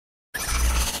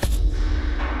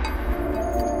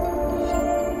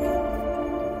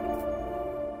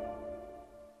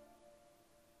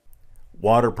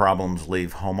water problems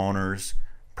leave homeowners,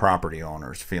 property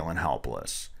owners feeling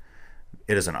helpless.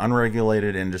 It is an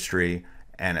unregulated industry,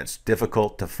 and it's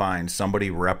difficult to find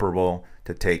somebody reparable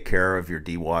to take care of your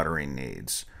dewatering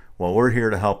needs. Well, we're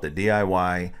here to help the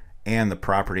DIY and the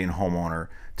property and homeowner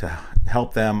to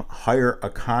help them hire a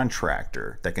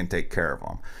contractor that can take care of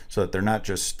them so that they're not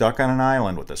just stuck on an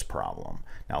island with this problem.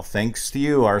 Now, thanks to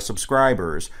you, our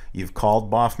subscribers, you've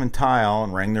called Boffman Tile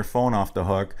and rang their phone off the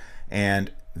hook,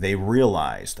 and they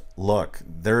realized, look,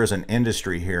 there is an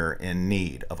industry here in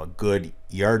need of a good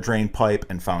yard drain pipe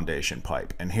and foundation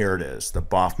pipe. And here it is, the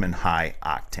Boffman High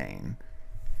Octane.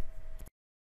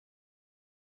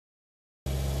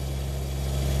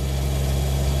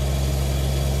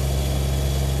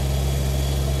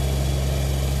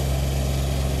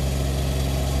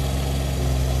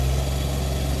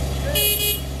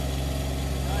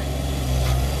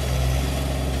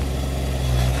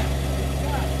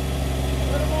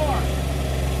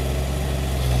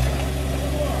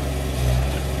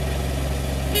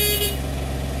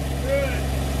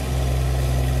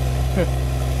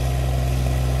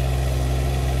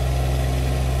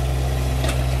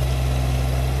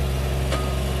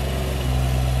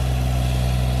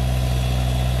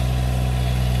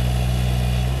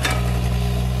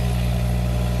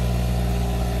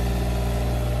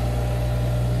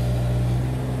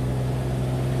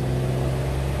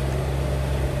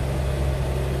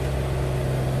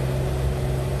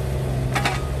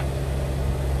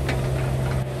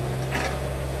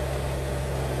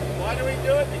 Why do we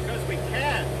do it? Because we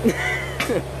can.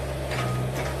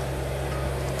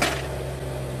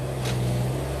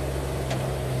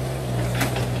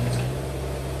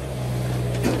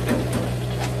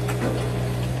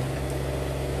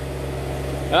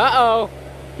 Uh-oh.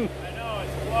 I know,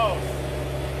 it's close.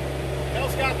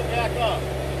 Hill's got to back up.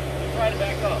 We'll try to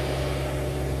back up.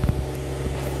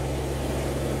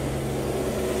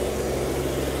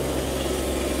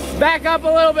 Back up a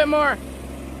little bit more.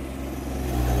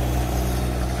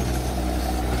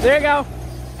 There you go.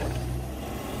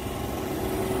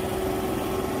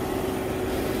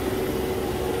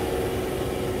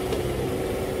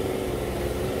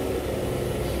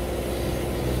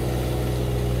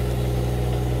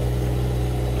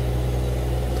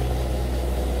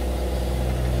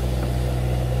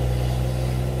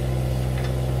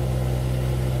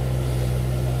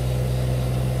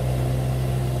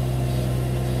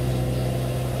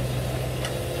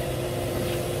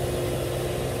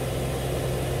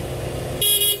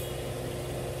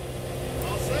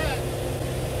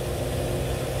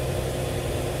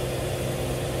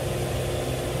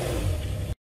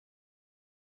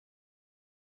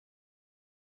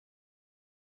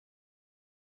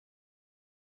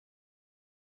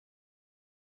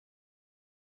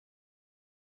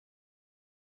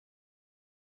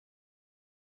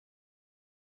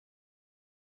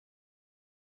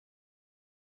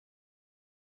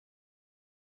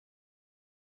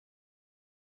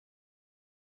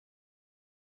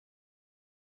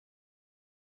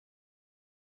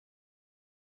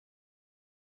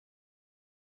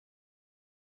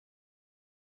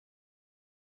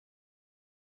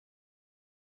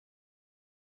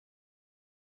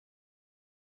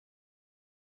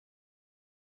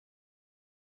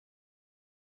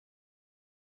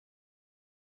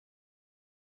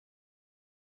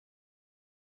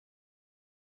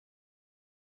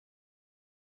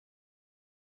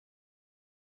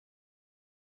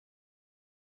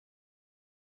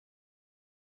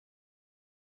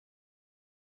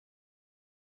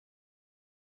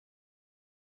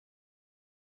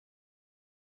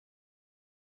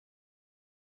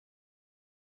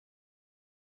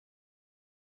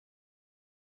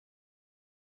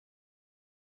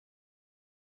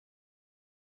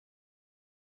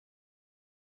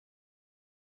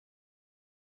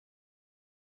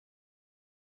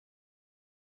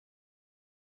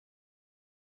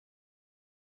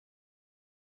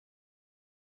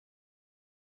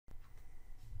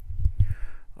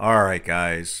 All right,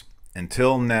 guys,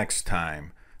 until next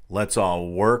time, let's all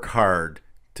work hard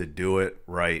to do it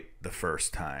right the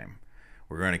first time.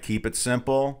 We're going to keep it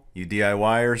simple. You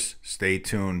DIYers, stay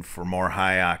tuned for more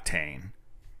high octane.